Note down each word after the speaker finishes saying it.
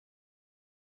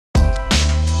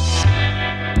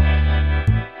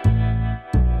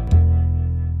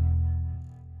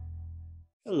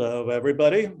Hello,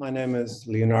 everybody. My name is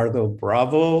Leonardo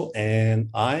Bravo, and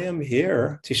I am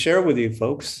here to share with you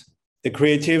folks the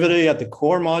creativity at the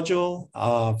core module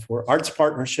for arts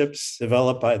partnerships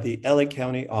developed by the LA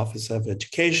County Office of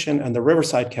Education and the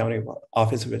Riverside County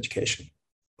Office of Education.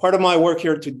 Part of my work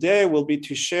here today will be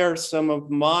to share some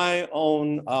of my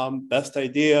own best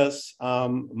ideas,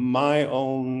 my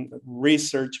own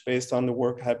research based on the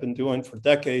work I've been doing for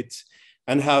decades,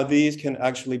 and how these can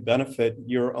actually benefit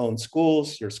your own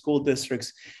schools, your school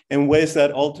districts, in ways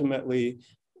that ultimately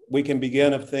we can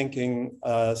begin of thinking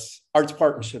arts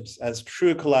partnerships as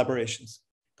true collaborations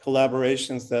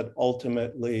that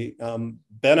ultimately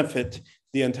benefit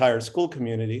the entire school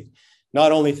community,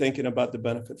 not only thinking about the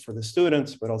benefit for the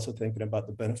students, but also thinking about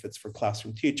the benefits for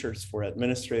classroom teachers, for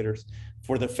administrators,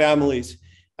 for the families,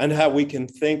 and how we can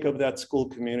think of that school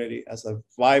community as a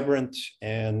vibrant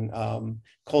and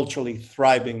culturally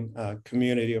thriving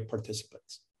community of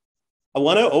participants. I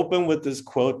want to open with this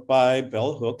quote by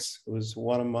bell hooks, who is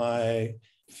one of my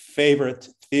favorite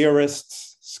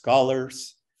theorists,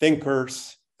 scholars,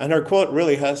 thinkers. And her quote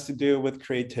really has to do with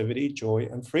creativity, joy,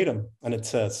 and freedom. And it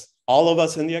says, "All of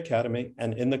us in the academy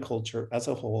and in the culture as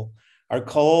a whole are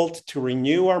called to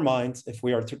renew our minds if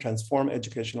we are to transform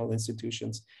educational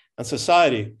institutions and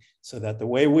society so that the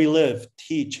way we live,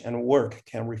 teach, and work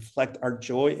can reflect our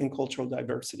joy in cultural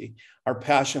diversity, our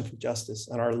passion for justice,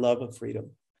 and our love of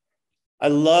freedom." I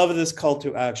love this call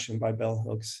to action by bell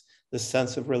hooks, the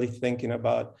sense of really thinking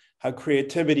about how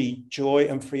creativity, joy,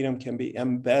 and freedom can be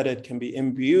embedded, can be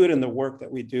imbued in the work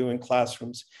that we do in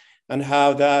classrooms, and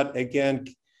how that, again,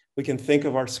 we can think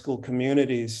of our school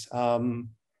communities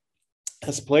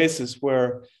as places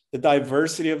where the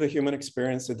diversity of the human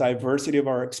experience, the diversity of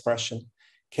our expression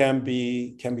can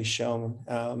be shown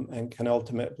and can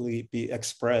ultimately be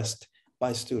expressed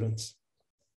by students.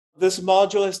 This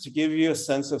module is to give you a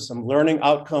sense of some learning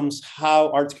outcomes,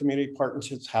 how arts community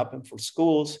partnerships happen for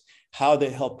schools, how they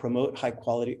help promote high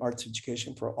quality arts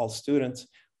education for all students,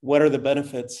 what are the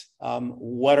benefits,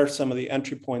 what are some of the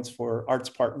entry points for arts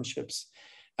partnerships,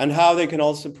 and how they can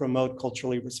also promote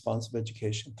culturally responsive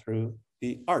education through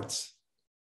the arts.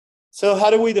 So how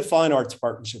do we define arts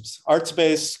partnerships?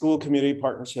 Arts-based school community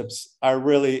partnerships are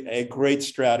really a great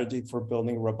strategy for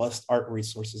building robust art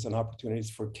resources and opportunities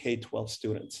for K-12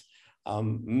 students.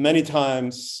 Many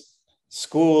times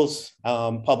schools,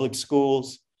 public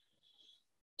schools,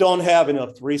 don't have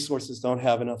enough resources, don't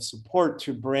have enough support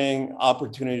to bring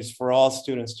opportunities for all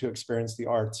students to experience the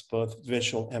arts, both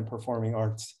visual and performing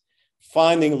arts.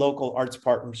 Finding local arts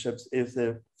partnerships is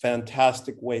a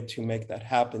fantastic way to make that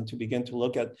happen, to begin to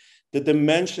look at the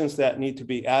dimensions that need to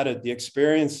be added, the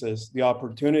experiences, the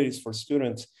opportunities for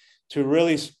students to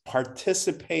really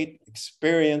participate,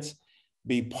 experience,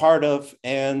 be part of,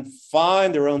 and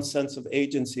find their own sense of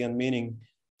agency and meaning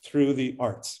through the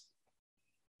arts.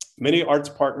 Many arts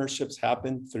partnerships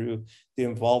happen through the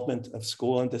involvement of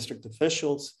school and district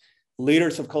officials,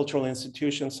 leaders of cultural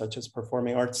institutions such as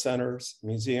performing arts centers,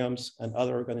 museums, and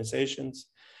other organizations,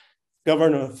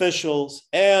 government officials,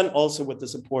 and also with the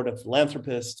support of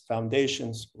philanthropists,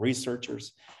 foundations,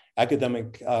 researchers,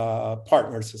 academic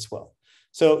partners as well.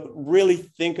 So really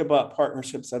think about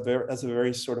partnerships as a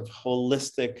very sort of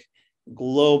holistic,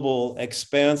 global,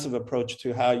 expansive approach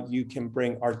to how you can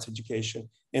bring arts education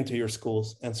into your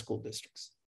schools and school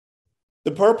districts.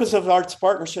 The purpose of arts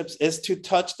partnerships is to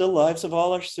touch the lives of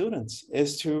all our students,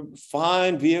 is to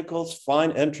find vehicles,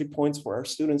 find entry points for our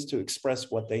students to express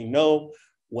what they know,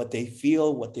 what they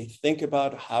feel, what they think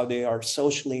about, how they are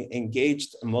socially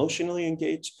engaged, emotionally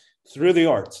engaged through the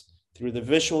arts, through the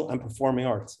visual and performing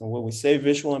arts. And when we say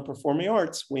visual and performing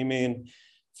arts, we mean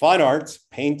fine arts,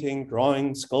 painting,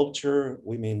 drawing, sculpture,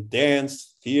 we mean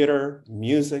dance, theater,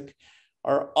 music,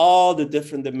 are all the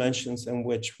different dimensions in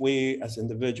which we as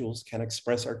individuals can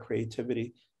express our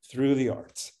creativity through the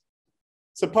arts.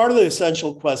 So part of the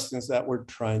essential questions that we're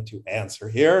trying to answer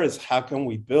here is how can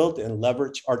we build and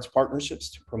leverage arts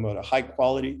partnerships to promote a high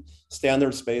quality,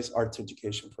 standards-based arts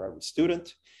education for every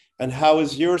student? And how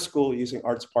is your school using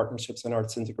arts partnerships and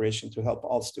arts integration to help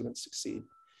all students succeed?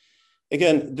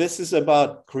 Again, this is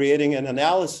about creating an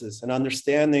analysis, an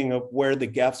understanding of where the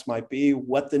gaps might be,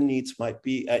 what the needs might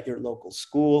be at your local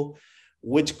school,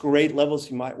 which grade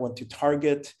levels you might want to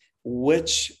target,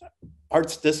 which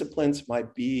arts disciplines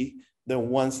might be the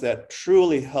ones that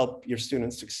truly help your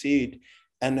students succeed,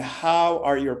 and how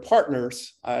are your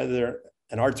partners, either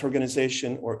an arts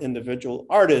organization or individual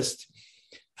artist,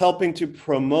 helping to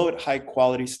promote high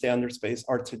quality standards-based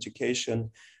arts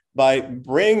education by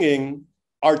bringing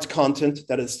arts content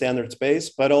that is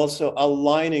standards-based, but also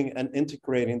aligning and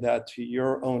integrating that to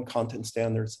your own content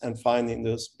standards and finding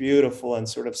those beautiful and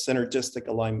sort of synergistic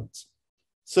alignments.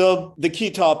 So the key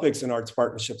topics in arts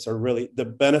partnerships are really the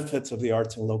benefits of the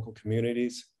arts in local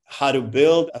communities, how to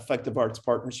build effective arts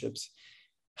partnerships,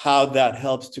 how that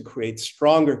helps to create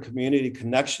stronger community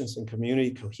connections and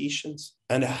community cohesions,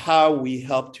 and how we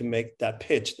help to make that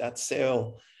pitch, that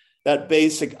sale, that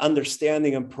basic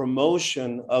understanding and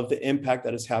promotion of the impact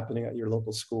that is happening at your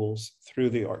local schools through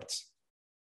the arts.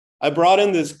 I brought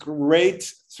in this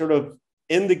great sort of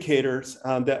indicators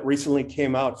that recently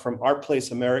came out from Art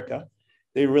Place America.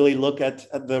 They really look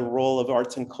at the role of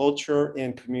arts and culture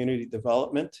in community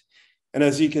development. And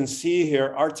as you can see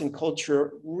here, arts and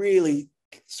culture really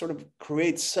sort of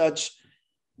creates such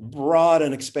broad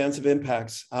and expansive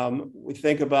impacts. We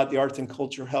think about the arts and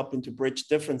culture helping to bridge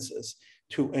differences,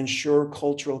 to ensure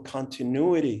cultural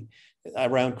continuity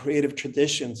around creative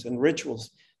traditions and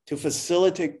rituals, to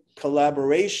facilitate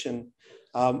collaboration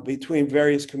between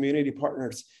various community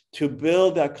partners, to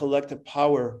build that collective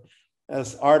power,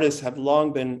 as artists have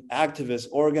long been activists,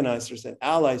 organizers, and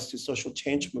allies to social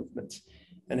change movements,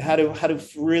 and how to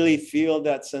really feel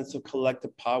that sense of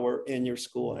collective power in your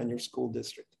school and your school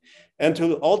district, and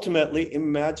to ultimately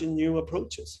imagine new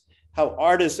approaches, how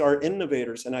artists are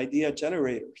innovators and idea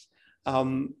generators,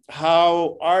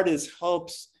 how artists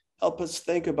help us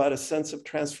think about a sense of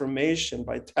transformation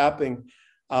by tapping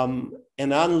an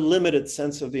unlimited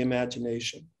sense of the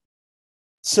imagination.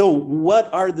 So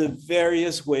what are the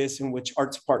various ways in which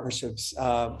arts partnerships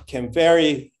can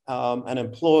vary and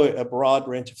employ a broad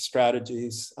range of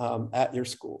strategies at your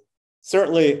school?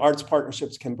 Certainly, arts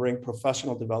partnerships can bring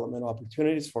professional development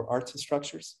opportunities for arts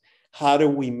instructors. How do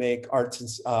we make arts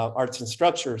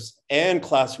instructors and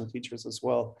classroom teachers as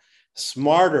well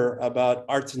smarter about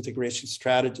arts integration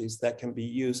strategies that can be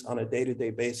used on a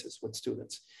day-to-day basis with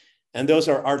students? And those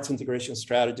are arts integration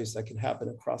strategies that can happen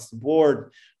across the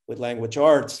board with language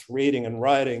arts, reading and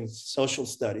writing, social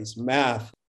studies,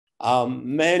 math,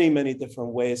 many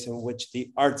different ways in which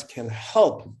the arts can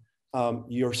help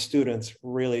your students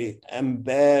really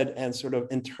embed and sort of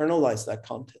internalize that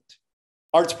content.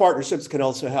 Arts partnerships can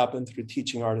also happen through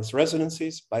teaching artist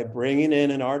residencies by bringing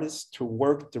in an artist to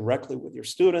work directly with your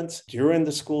students during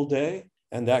the school day.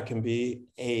 And that can be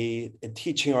a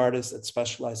teaching artist that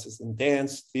specializes in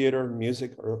dance, theater,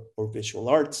 music, or visual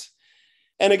arts.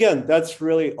 And again, that's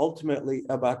really ultimately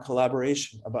about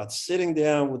collaboration, about sitting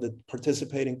down with the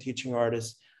participating teaching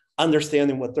artists,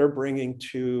 understanding what they're bringing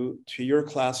to your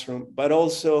classroom, but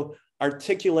also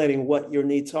articulating what your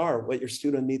needs are, what your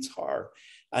student needs are,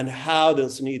 and how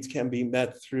those needs can be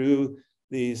met through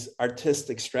these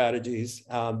artistic strategies,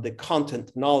 the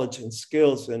content, knowledge, and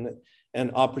skills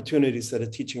and opportunities that a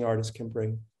teaching artist can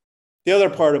bring. The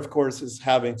other part, of course, is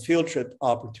having field trip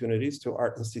opportunities to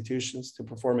art institutions, to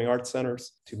performing arts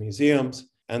centers, to museums,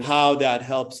 and how that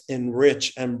helps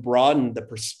enrich and broaden the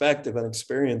perspective and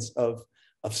experience of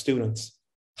students.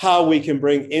 How we can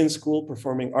bring in-school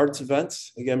performing arts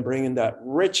events, again, bringing that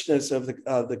richness of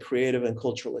the creative and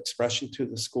cultural expression to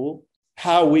the school.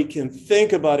 How we can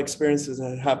think about experiences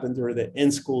that happen during the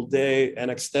in-school day and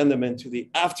extend them into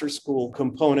the after-school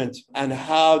component, and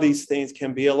how these things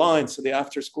can be aligned. So the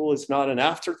after-school is not an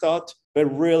afterthought, but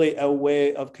really a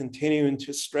way of continuing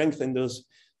to strengthen those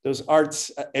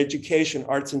arts education,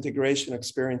 arts integration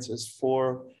experiences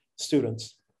for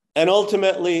students. And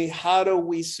ultimately, how do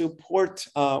we support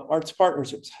arts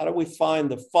partnerships? How do we find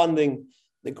the funding,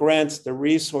 the grants, the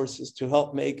resources to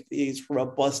help make these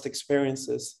robust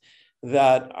experiences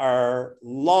that are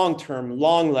long-term,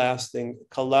 long-lasting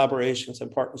collaborations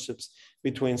and partnerships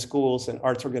between schools and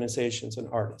arts organizations and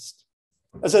artists?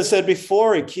 As I said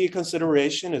before, a key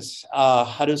consideration is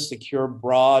how to secure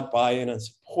broad buy-in and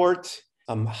support,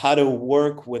 how to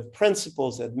work with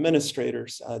principals,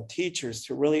 administrators, teachers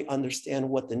to really understand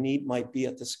what the need might be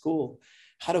at the school,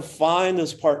 how to find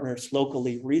those partners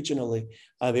locally, regionally,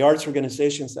 the arts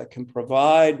organizations that can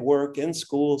provide work in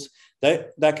schools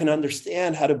that can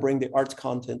understand how to bring the arts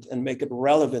content and make it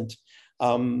relevant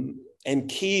and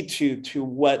key to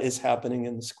what is happening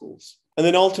in the schools. And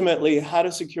then ultimately, how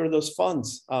to secure those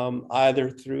funds, either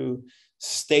through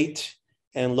state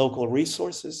and local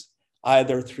resources,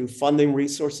 either through funding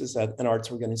resources that an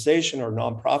arts organization or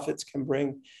nonprofits can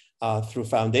bring, through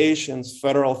foundations,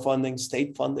 federal funding,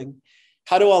 state funding.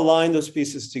 How to align those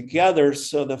pieces together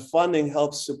so the funding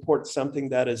helps support something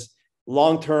that is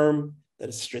long-term, that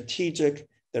is strategic,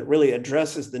 that really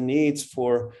addresses the needs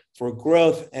for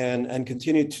growth and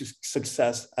continued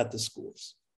success at the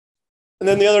schools. And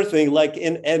then the other thing, like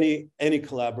in any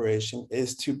collaboration,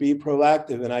 is to be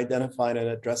proactive in identifying and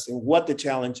addressing what the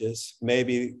challenge is,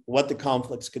 maybe what the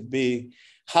conflicts could be,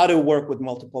 how to work with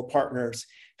multiple partners,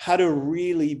 how to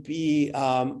really be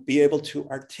able to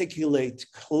articulate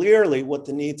clearly what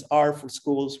the needs are for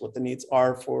schools, what the needs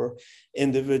are for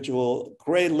individual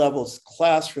grade levels,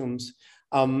 classrooms,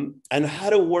 and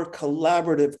how to work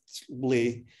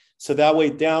collaboratively. So that way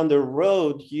down the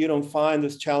road, you don't find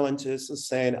those challenges of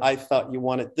saying, I thought you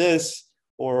wanted this,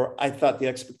 or I thought the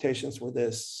expectations were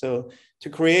this. So to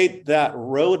create that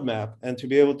roadmap and to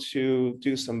be able to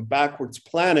do some backwards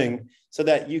planning so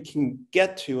that you can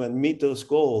get to and meet those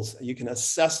goals, you can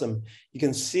assess them, you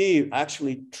can see,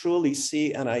 actually truly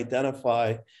see and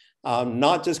identify,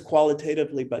 not just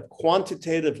qualitatively, but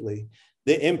quantitatively,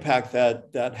 the impact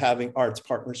that having arts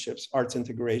partnerships, arts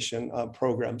integration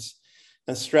programs,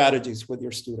 and strategies with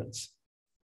your students.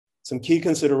 Some key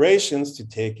considerations to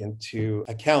take into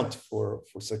account for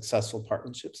successful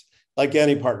partnerships, like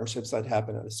any partnerships that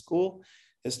happen at a school,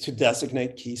 is to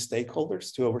designate key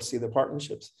stakeholders to oversee the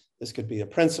partnerships. This could be a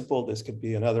principal, this could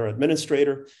be another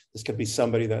administrator, this could be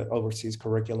somebody that oversees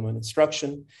curriculum and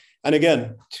instruction. And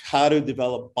again, how to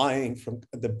develop buy-in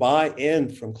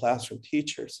from classroom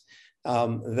teachers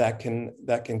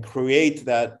that can create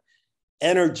that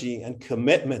energy and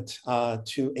commitment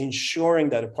to ensuring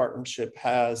that a partnership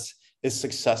is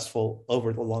successful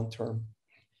over the long term.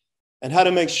 And how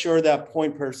to make sure that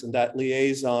point person, that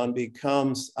liaison,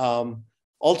 becomes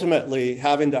ultimately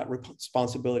having that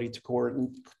responsibility to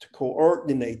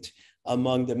coordinate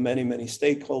among the many, many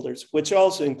stakeholders, which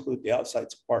also include the outside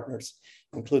partners,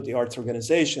 include the arts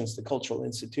organizations, the cultural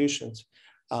institutions,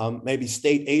 maybe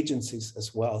state agencies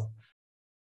as well.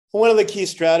 One of the key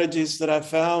strategies that I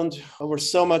found over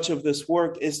so much of this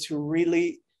work is to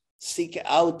really seek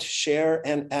out, share,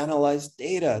 and analyze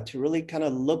data, to really kind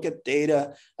of look at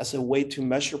data as a way to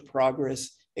measure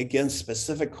progress against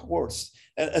specific goals,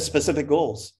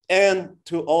 and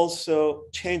to also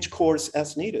change course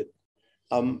as needed.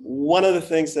 One of the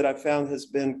things that I found has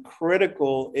been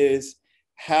critical is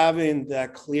having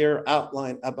that clear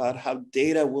outline about how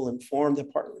data will inform the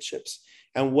partnerships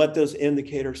and what those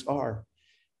indicators are.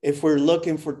 If we're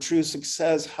looking for true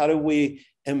success, how do we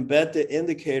embed the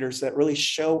indicators that really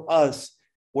show us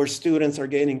where students are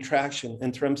gaining traction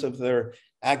in terms of their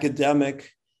academic,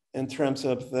 in terms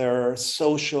of their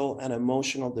social and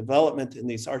emotional development in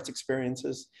these arts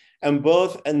experiences, and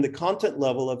both in the content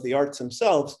level of the arts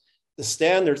themselves, the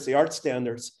standards, the art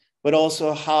standards, but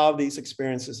also how these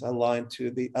experiences align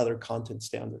to the other content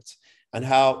standards, and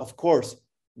how, of course,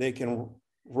 they can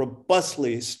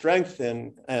robustly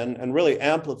strengthen and really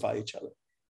amplify each other.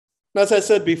 And as I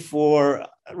said before,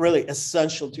 really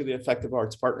essential to the effective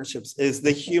arts partnerships is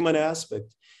the human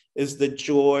aspect, is the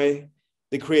joy,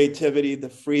 the creativity, the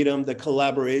freedom, the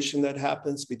collaboration that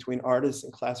happens between artists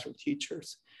and classroom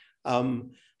teachers.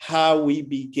 How we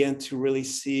begin to really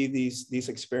see these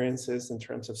experiences in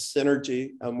terms of synergy,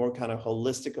 a more kind of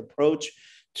holistic approach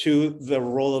to the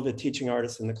role of a teaching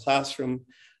artist in the classroom,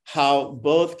 how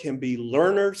both can be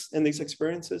learners in these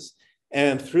experiences,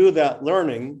 and through that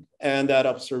learning and that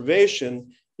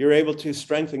observation, you're able to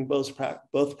strengthen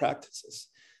both practices.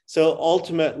 So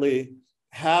ultimately,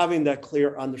 having that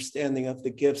clear understanding of the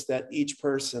gifts that each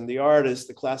person, the artist,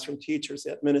 the classroom teachers,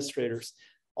 the administrators,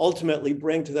 ultimately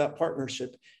bring to that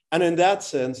partnership. And in that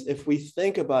sense, if we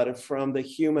think about it from the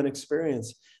human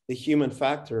experience, the human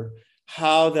factor,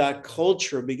 how that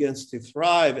culture begins to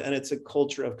thrive, and it's a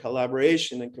culture of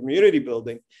collaboration and community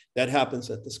building that happens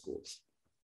at the schools.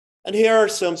 And here are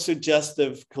some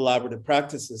suggestive collaborative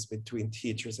practices between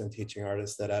teachers and teaching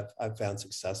artists that I've found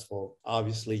successful.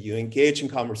 Obviously, you engage in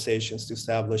conversations to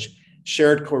establish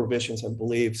shared core visions and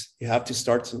beliefs. You have to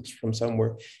start from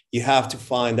somewhere. You have to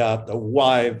find out the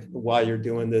why you're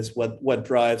doing this, what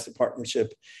drives the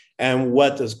partnership, and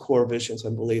what those core visions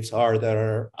and beliefs are that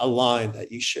are aligned,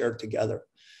 that you share together.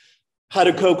 How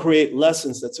to co-create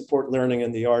lessons that support learning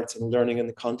in the arts and learning in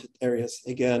the content areas.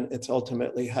 Again, it's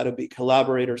ultimately how to be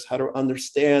collaborators, how to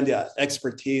understand the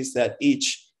expertise that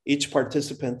each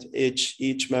participant,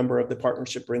 each member of the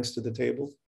partnership brings to the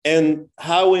table. And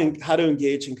how to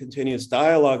engage in continuous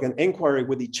dialogue and inquiry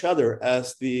with each other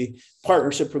as the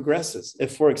partnership progresses.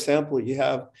 If, for example, you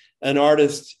have an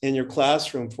artist in your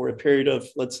classroom for a period of,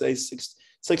 let's say, six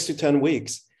to 10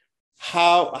 weeks,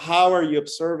 how are you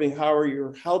observing, how are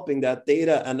you helping that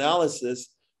data analysis,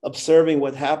 observing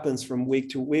what happens from week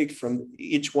to week from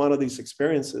each one of these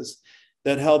experiences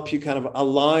that help you kind of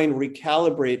align,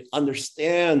 recalibrate,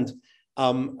 understand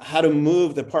how to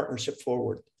move the partnership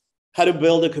forward. how to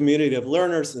build a community of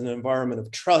learners in an environment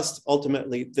of trust.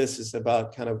 Ultimately, this is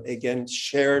about kind of, again,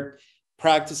 shared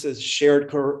practices, shared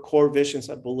core visions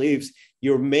and beliefs.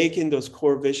 You're making those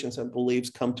core visions and beliefs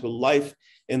come to life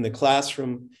in the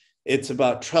classroom. It's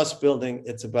about trust building.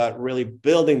 It's about really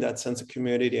building that sense of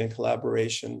community and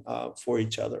collaboration for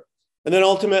each other. And then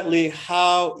ultimately,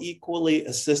 how equally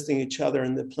assisting each other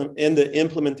in the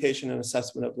implementation and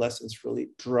assessment of lessons really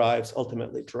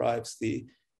ultimately drives the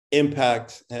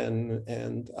impact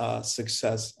and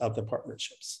success of the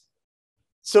partnerships.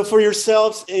 So for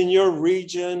yourselves in your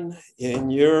region, in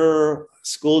your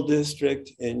school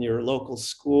district, in your local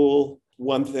school,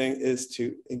 one thing is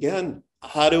to, again,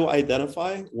 how to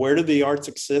identify where do the arts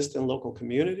exist in local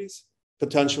communities,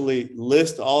 potentially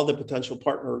list all the potential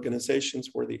partner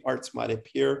organizations where the arts might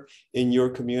appear in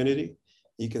your community.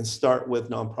 You can start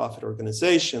with nonprofit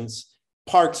organizations,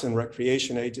 parks and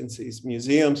recreation agencies,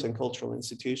 museums and cultural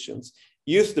institutions,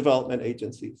 youth development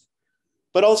agencies,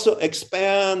 but also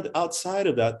expand outside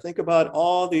of that. Think about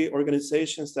all the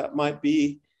organizations that might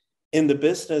be in the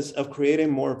business of creating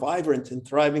more vibrant and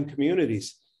thriving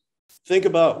communities. Think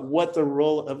about what the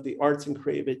role of the arts and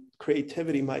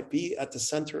creativity might be at the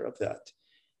center of that,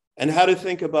 and how to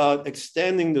think about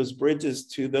extending those bridges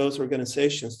to those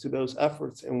organizations, to those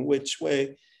efforts, in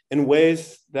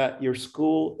ways that your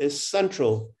school is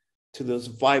central to those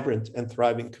vibrant and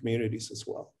thriving communities as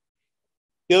well.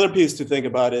 The other piece to think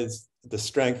about is the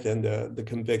strength and the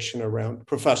conviction around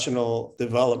professional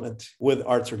development with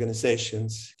arts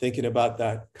organizations, thinking about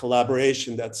that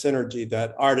collaboration, that synergy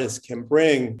that artists can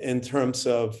bring in terms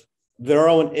of their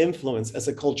own influence as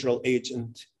a cultural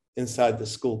agent inside the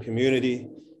school community,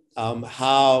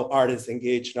 how artists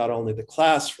engage not only the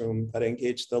classroom, but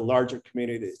engage the larger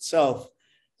community itself,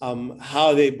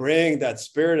 how they bring that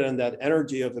spirit and that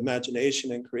energy of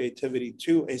imagination and creativity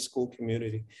to a school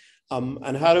community,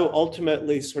 and how to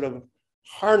ultimately sort of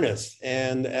harness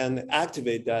and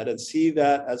activate that and see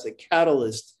that as a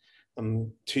catalyst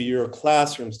to your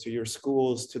classrooms, to your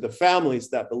schools, to the families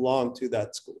that belong to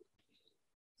that school.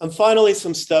 And finally,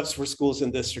 some steps for schools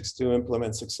and districts to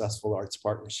implement successful arts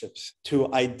partnerships: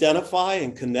 to identify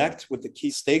and connect with the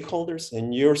key stakeholders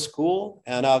in your school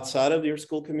and outside of your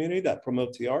school community that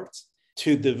promote the arts,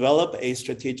 to develop a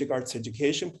strategic arts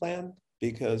education plan,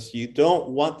 because you don't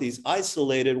want these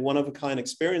isolated one-of-a-kind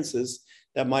experiences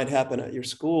that might happen at your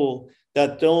school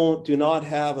that do not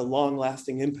have a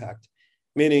long-lasting impact.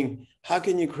 Meaning, how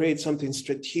can you create something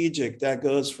strategic that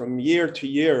goes from year to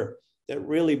year, that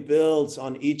really builds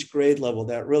on each grade level,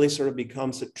 that really sort of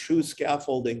becomes a true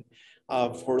scaffolding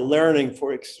for learning,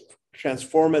 for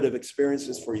transformative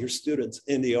experiences for your students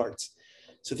in the arts?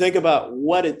 So think about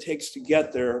what it takes to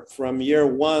get there from year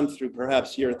 1 through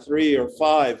perhaps year 3 or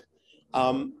 5,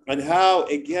 and how,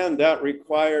 again, that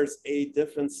requires a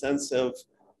different sense of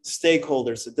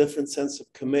stakeholders, a different sense of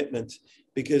commitment,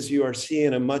 because you are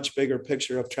seeing a much bigger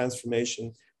picture of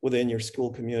transformation within your school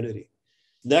community.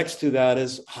 Next to that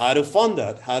is how to fund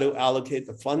that, how to allocate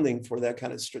the funding for that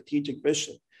kind of strategic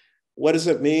vision. What does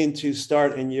it mean to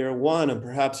start in year 1? And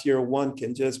perhaps year 1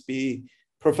 can just be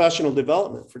professional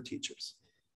development for teachers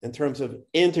in terms of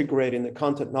integrating the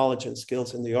content, knowledge, and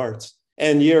skills in the arts.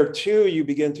 And year 2, you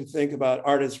begin to think about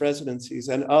artist residencies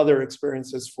and other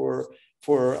experiences for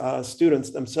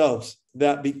students themselves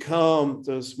that become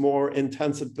those more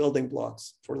intensive building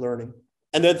blocks for learning.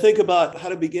 And then think about how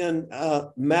to begin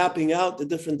mapping out the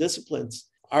different disciplines.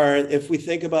 If we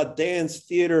think about dance,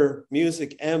 theater,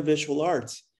 music, and visual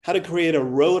arts, how to create a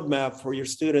roadmap for your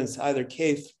students, either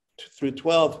K through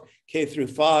 12, K through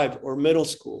 5, or middle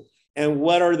school. And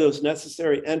what are those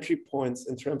necessary entry points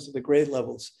in terms of the grade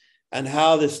levels, and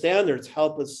how the standards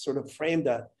help us sort of frame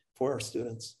that for our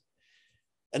students.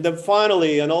 And then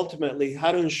finally, and ultimately,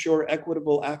 how to ensure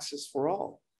equitable access for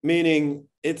all. Meaning,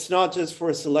 it's not just for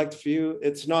a select few,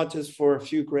 it's not just for a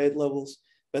few grade levels,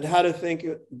 but how to think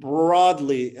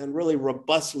broadly and really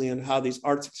robustly in how these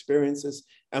arts experiences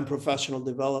and professional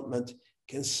development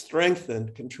can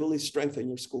truly strengthen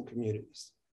your school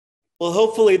communities. Well,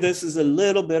 hopefully this is a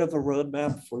little bit of a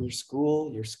roadmap for your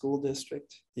school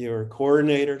district, your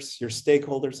coordinators, your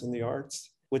stakeholders in the arts,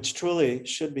 which truly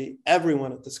should be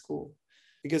everyone at the school.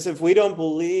 Because if we don't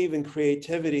believe in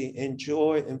creativity and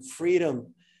joy and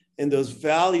freedom and those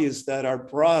values that are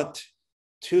brought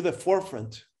to the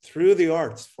forefront through the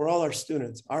arts for all our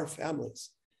students, our families,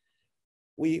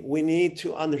 we need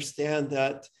to understand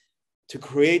that to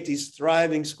create these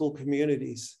thriving school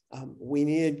communities, we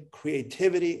need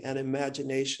creativity and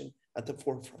imagination at the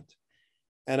forefront.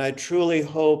 And I truly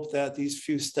hope that these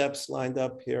few steps lined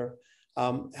up here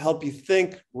help you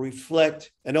think,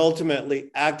 reflect, and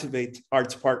ultimately activate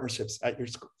arts partnerships at your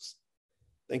schools.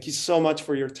 Thank you so much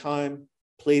for your time.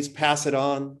 Please pass it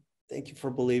on. Thank you for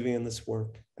believing in this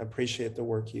work. I appreciate the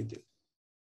work you do.